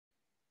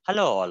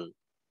Hello all,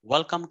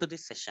 welcome to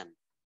this session.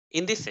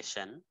 In this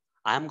session,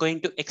 I am going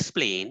to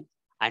explain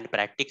and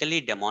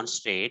practically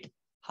demonstrate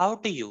how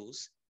to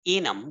use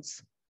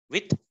enums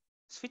with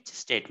switch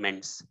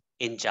statements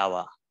in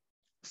Java.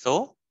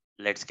 So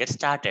let's get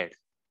started.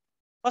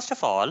 First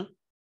of all,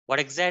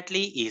 what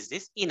exactly is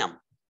this enum?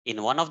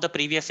 In one of the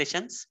previous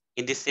sessions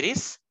in this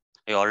series,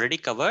 I already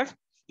covered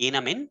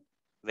enum in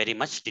very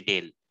much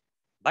detail.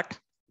 But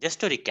just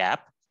to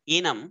recap,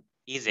 enum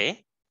is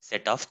a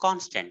set of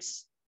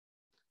constants.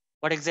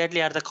 What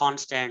exactly are the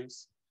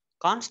constants?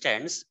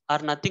 Constants are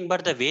nothing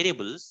but the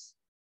variables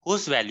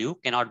whose value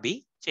cannot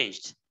be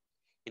changed.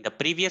 In the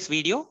previous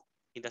video,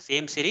 in the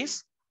same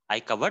series, I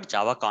covered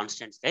Java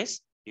constants,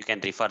 guys. You can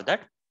refer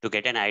that to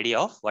get an idea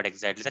of what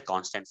exactly the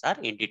constants are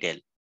in detail.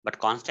 But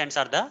constants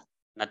are the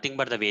nothing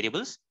but the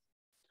variables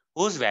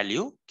whose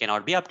value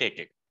cannot be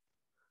updated.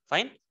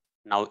 Fine.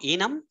 Now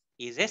enum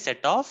is a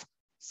set of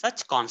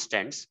such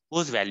constants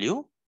whose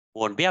value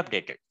won't be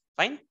updated.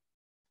 Fine.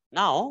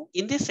 Now,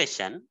 in this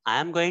session, I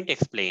am going to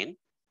explain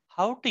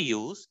how to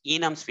use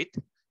enums with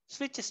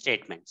switch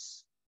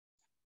statements.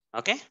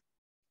 Okay,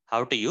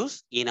 how to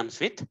use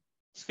enums with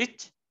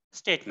switch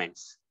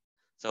statements.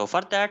 So for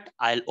that,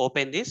 I'll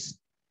open this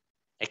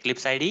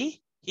Eclipse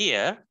IDE.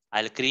 Here,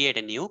 I'll create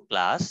a new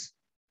class,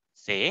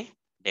 say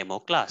demo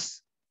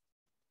class.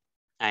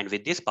 And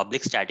with this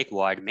public static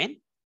void main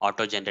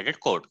auto-generated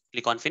code,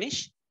 click on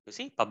finish. You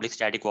see, public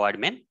static void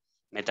main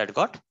method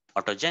got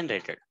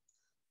auto-generated.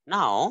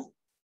 Now,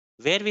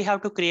 where we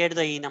have to create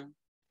the enum?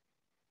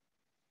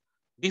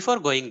 Before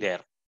going there,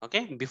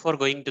 okay, before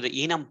going to the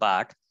enum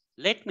part,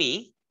 let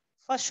me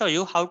first show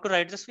you how to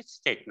write the switch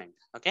statement.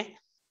 Okay,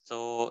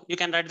 so you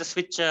can write the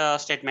switch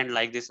statement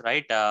like this,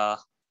 right?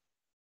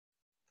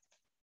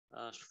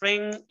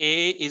 String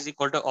a is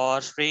equal to,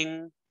 or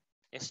string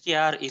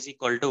str is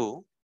equal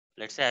to,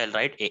 let's say I'll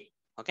write a,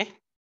 okay,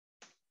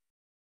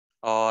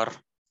 or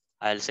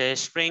I'll say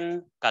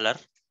string color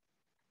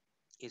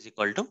is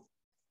equal to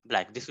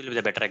black. This will be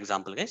the better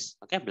example, guys.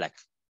 Okay, black.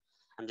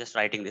 I'm just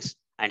writing this,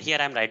 and here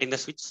I'm writing the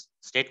switch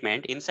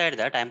statement. Inside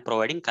that I'm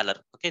providing color.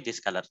 Okay, this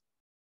color.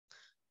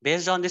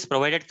 Based on this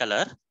provided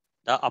color,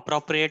 the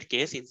appropriate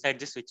case inside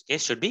this switch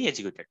case should be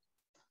executed.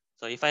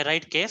 So if I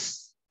write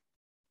case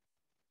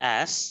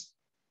as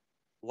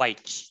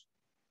white,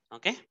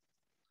 okay,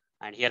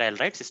 and here I'll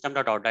write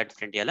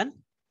system.out.println,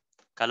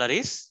 color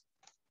is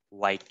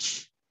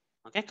white.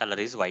 Okay, color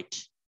is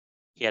white.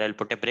 Here I'll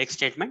put a break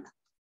statement,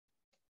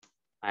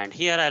 and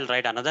here I'll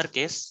write another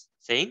case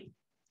saying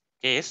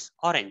case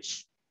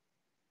orange.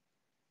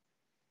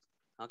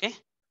 Okay,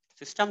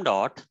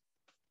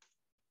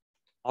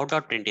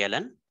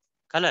 system.out.println,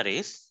 color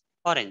is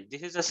orange.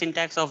 This is the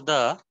syntax of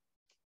the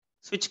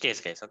switch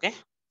case, guys. Okay,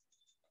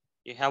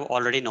 you have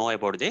already know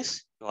about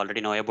this. You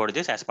already know about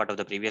this as part of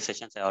the previous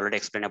sessions. I already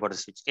explained about the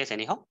switch case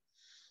anyhow.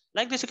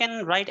 Like this, you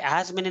can write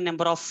as many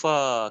number of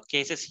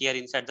cases here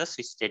inside the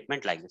switch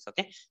statement like this.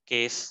 Okay,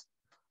 case,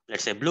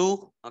 let's say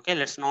blue. Okay,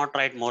 let's not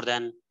write more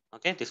than,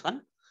 okay, this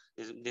one.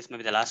 This may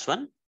be the last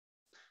one.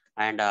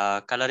 And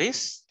color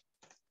is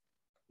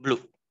blue.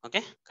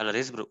 Okay, color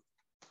is blue.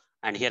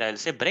 And here I will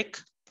say break.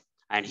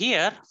 And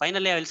here,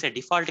 finally, I will say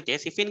default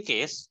case. If in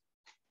case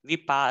we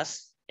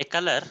pass a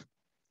color,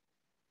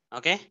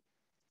 okay,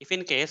 if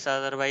in case,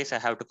 otherwise I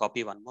have to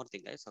copy one more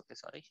thing, guys. Okay,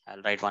 sorry,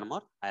 I'll write one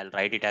more. I'll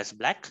write it as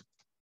black.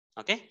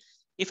 Okay,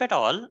 if at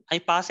all I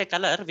pass a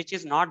color which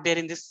is not there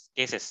in this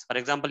cases. For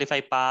example, if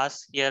I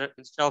pass here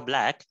instead of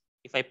black,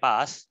 if I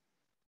pass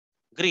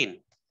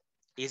green,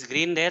 is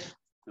green there?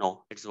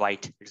 No, it's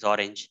white, it's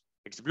orange,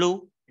 it's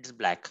blue, it's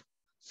black.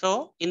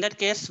 So in that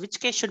case, which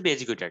case should be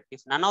executed?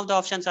 If none of the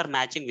options are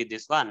matching with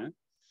this one,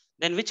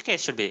 then which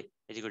case should be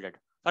executed?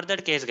 For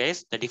that case,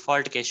 guys, the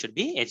default case should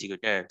be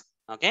executed.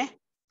 Okay,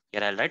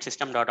 here I'll write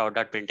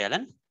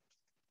system.out.println.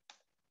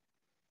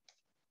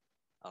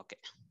 Okay,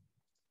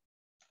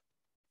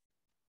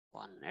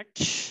 one net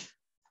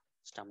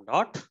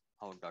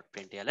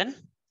system.out.println.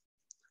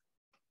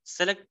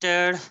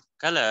 Selected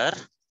color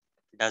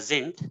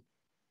doesn't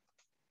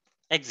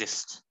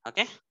exist.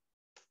 Okay,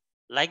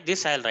 like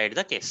this I'll write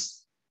the case.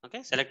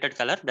 Okay, selected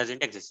color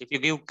doesn't exist. If you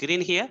give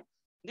green here,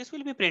 this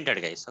will be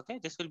printed, guys. Okay,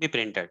 this will be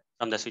printed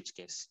from the switch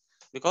case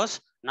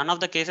because none of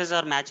the cases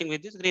are matching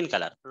with this green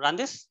color. Run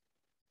this.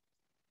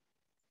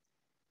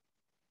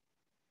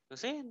 You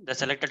see, the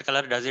selected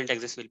color doesn't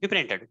exist will be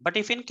printed. But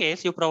if in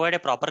case you provide a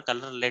proper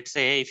color, let's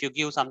say if you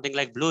give something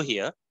like blue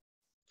here,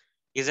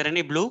 is there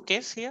any blue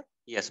case here?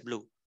 Yes,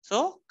 blue.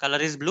 So color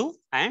is blue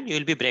and you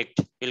will be breaked.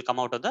 Will come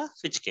out of the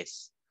switch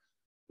case.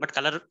 But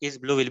color is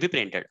blue will be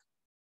printed.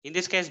 In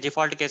this case,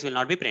 default case will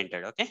not be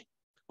printed. Okay,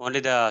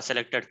 only the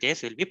selected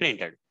case will be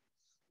printed.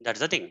 That's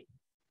the thing.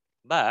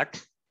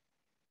 But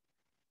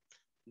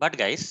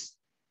guys,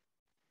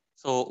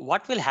 so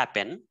what will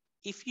happen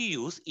if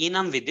you use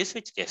enum with this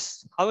switch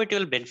case? How it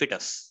will benefit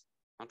us?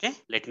 Okay,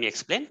 let me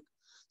explain.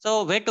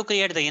 So where to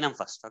create the enum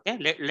first? Okay,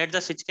 let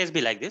the switch case be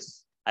like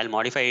this. I'll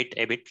modify it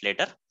a bit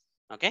later.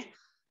 Okay,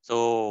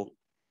 so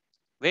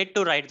where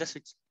to write the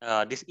switch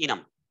this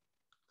enum?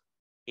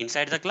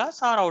 Inside the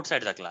class or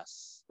outside the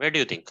class? class. Where do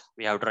you think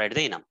we have to write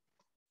the enum?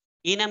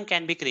 Enum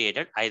can be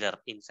created either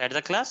inside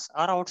the class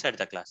or outside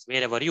the class,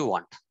 wherever you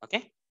want.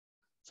 Okay.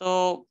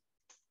 So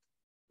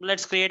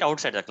let's create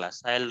outside the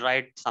class. I'll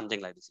write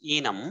something like this.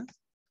 Enum.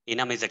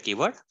 Enum is a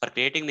keyword. For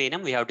creating the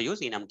enum, we have to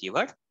use enum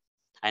keyword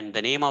and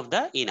the name of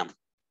the enum.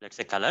 Let's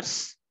say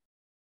colors.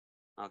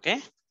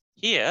 Okay.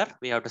 Here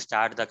we have to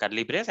start the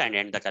curly brace and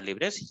end the curly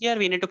brace. Here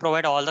we need to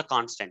provide all the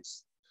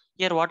constants.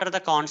 Here, what are the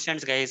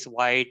constants, guys?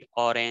 White,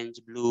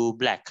 orange, blue,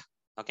 black.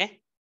 Okay.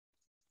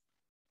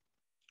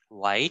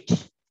 White.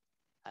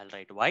 I'll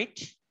write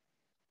white,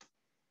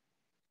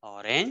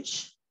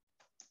 orange,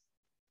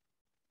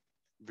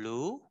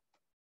 blue,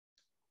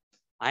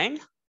 and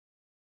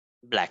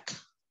black.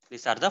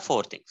 These are the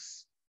four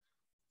things.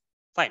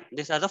 Fine.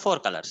 These are the four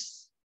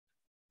colors.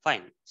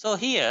 Fine. So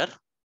here,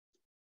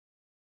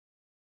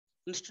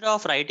 instead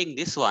of writing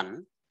this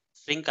one,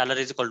 string color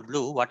is equal to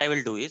blue, what I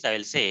will do is I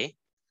will say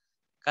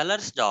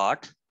colors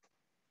dot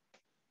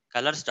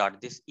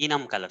this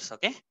enum colors.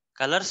 Okay.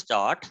 Colors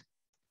dot,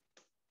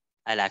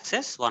 I'll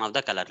access one of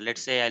the color.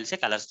 Let's say I'll say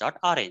colors dot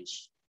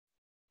orange.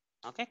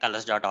 Okay.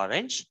 Colors dot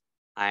orange.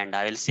 And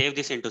I will save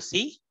this into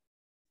C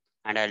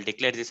and I'll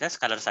declare this as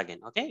colors again.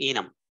 Okay.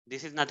 Enum.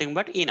 This is nothing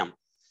but enum.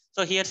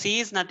 So here C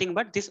is nothing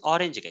but this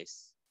orange,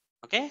 guys.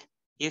 Okay.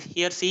 If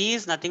here C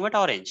is nothing but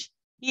orange.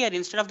 Here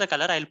instead of the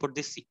color, I'll put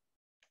this C.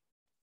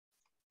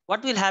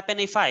 What will happen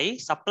if I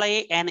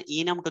supply an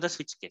enum to the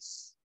switch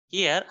case?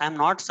 Here I am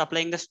not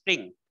supplying the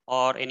string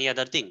or any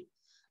other thing.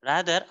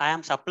 Rather, I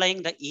am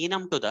supplying the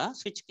enum to the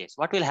switch case.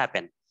 What will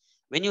happen?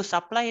 When you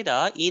supply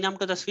the enum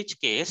to the switch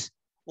case,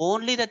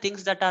 only the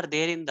things that are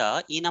there in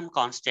the enum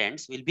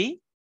constants will be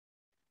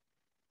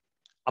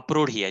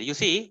approved here. You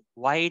see,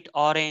 white,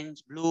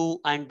 orange, blue,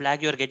 and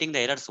black, you are getting the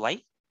errors.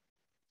 Why?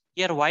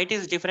 Here, white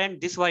is different.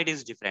 This white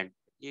is different.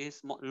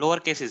 Is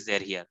lowercase is there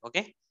here.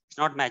 Okay, it's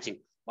not matching.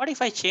 What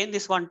if I change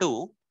this one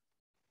to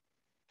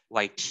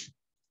white?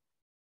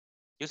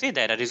 You see,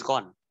 the error is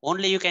gone.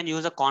 Only you can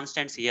use the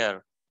constants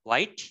here.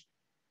 White.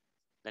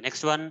 The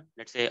next one,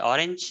 let's say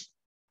orange.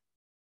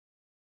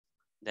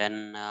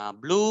 Then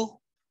blue.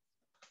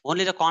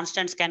 Only the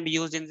constants can be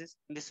used in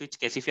this switch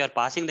case. If you are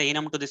passing the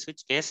enum to the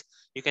switch case,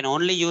 you can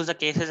only use the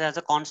cases as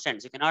a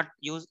constants. You cannot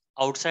use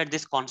outside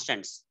these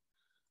constants.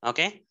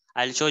 Okay,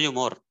 I'll show you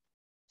more.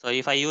 So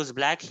if I use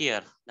black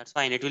here, that's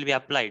fine. It will be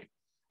applied.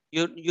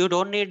 You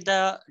don't need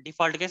the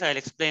default case. I'll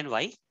explain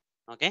why.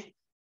 Okay,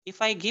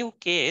 if I give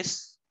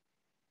case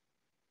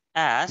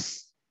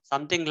as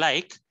something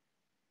like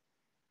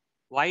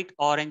white,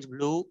 orange,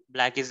 blue,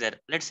 black is there.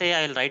 Let's say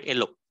I'll write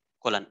yellow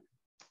colon.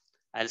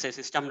 I'll say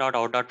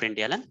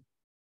system.out.println.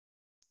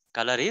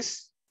 Color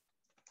is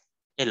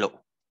yellow.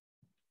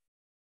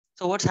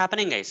 So what's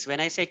happening, guys? When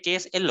I say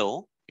case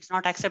yellow, it's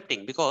not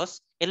accepting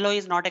because yellow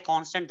is not a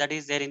constant that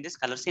is there in this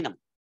color enum,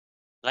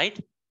 right?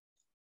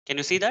 Can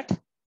you see that?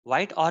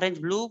 White,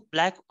 orange, blue,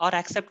 black are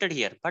accepted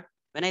here. But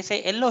when I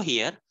say yellow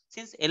here,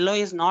 since yellow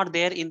is not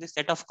there in the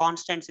set of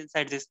constants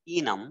inside this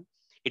enum,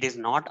 it is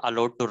not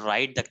allowed to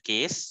write the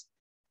case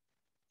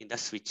in the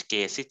switch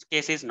case. Switch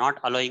case is not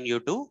allowing you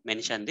to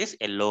mention this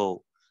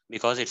yellow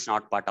because it's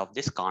not part of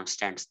this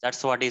constants.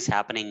 That's what is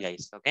happening,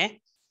 guys. Okay.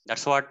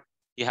 That's what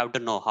you have to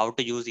know. How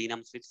to use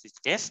enum switch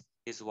case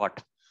is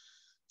what.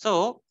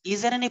 So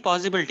is there any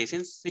possibility,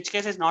 since switch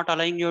case is not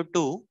allowing you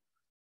to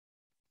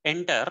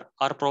enter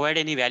or provide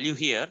any value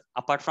here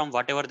apart from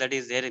whatever that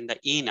is there in the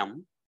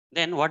enum,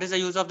 then what is the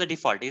use of the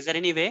default? Is there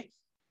any way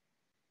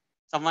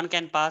someone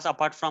can pass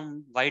apart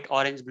from white,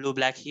 orange, blue,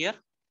 black here?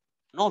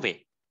 No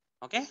way.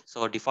 Okay,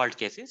 so default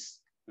case is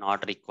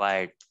not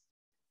required.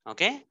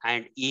 Okay,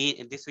 and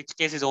this switch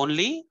case is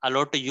only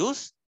allowed to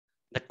use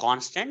the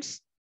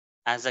constants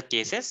as the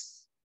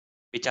cases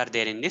which are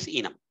there in this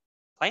enum.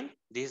 Fine.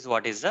 This is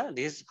what is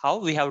this is how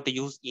we have to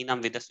use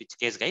enum with the switch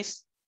case,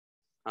 guys.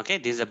 Okay,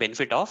 this is the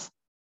benefit of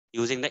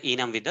using the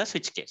enum with the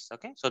switch case.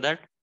 Okay, so that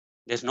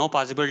there's no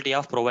possibility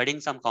of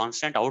providing some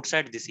constant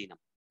outside this enum.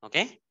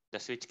 Okay, the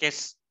switch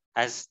case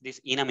has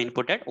this enum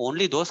inputted.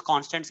 Only those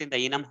constants in the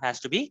enum has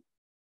to be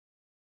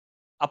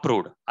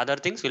approved. Other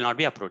things will not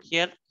be approved.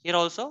 Here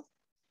also,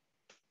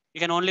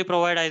 you can only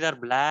provide either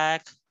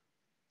black,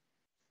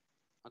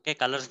 okay,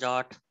 colors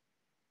dot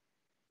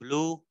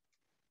blue.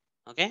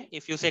 Okay,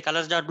 if you say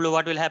colors dot blue,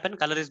 what will happen?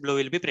 Color is blue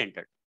will be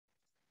printed.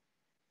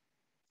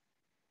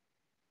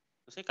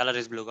 You see, color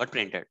is blue got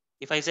printed.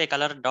 If I say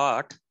color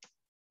dot,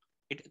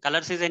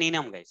 colors is an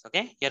enum, guys.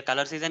 Okay, here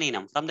colors is an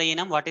enum. From the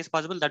enum, what is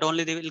possible? That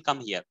only they will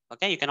come here.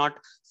 Okay, you cannot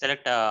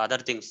select other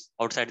things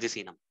outside this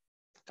enum.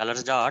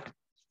 Colors dot.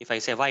 If I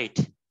say white,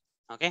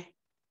 okay,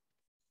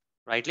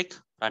 right click,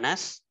 run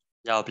as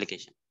Java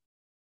application.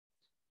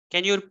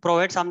 Can you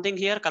provide something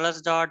here?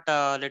 Colors dot,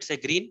 let's say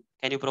green.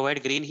 Can you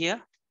provide green here?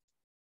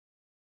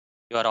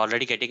 You are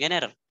already getting an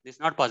error. This is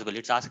not possible.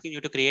 It's asking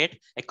you to create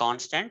a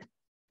constant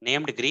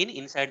named green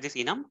inside this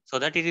enum so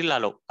that it will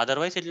allow.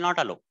 Otherwise, it will not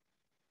allow.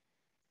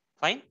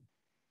 Fine.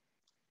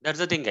 That's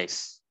the thing,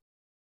 guys.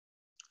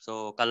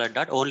 So color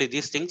dot, only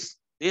these things.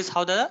 This is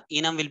how the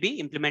enum will be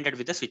implemented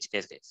with the switch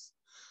case, guys.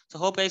 So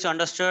hope guys you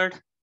understood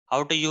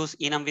how to use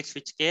enum with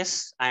switch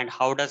case and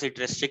how does it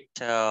restrict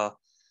the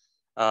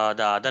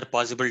other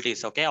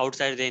possibilities, okay,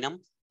 outside the enum.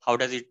 How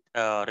does it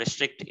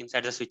restrict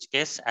inside the switch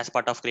case as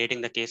part of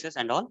creating the cases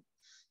and all.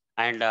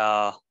 And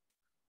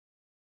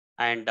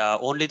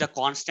only the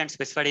constant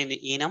specified in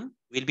the enum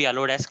will be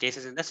allowed as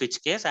cases in the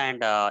switch case.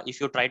 And if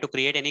you try to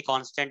create any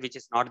constant which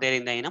is not there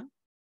in the enum,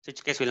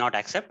 switch case will not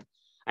accept.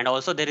 And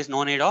also there is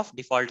no need of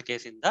default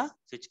case in the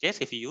switch case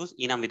if you use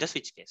enum with the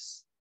switch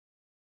case.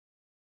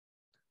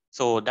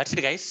 So that's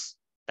it, guys.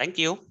 Thank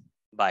you.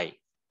 Bye.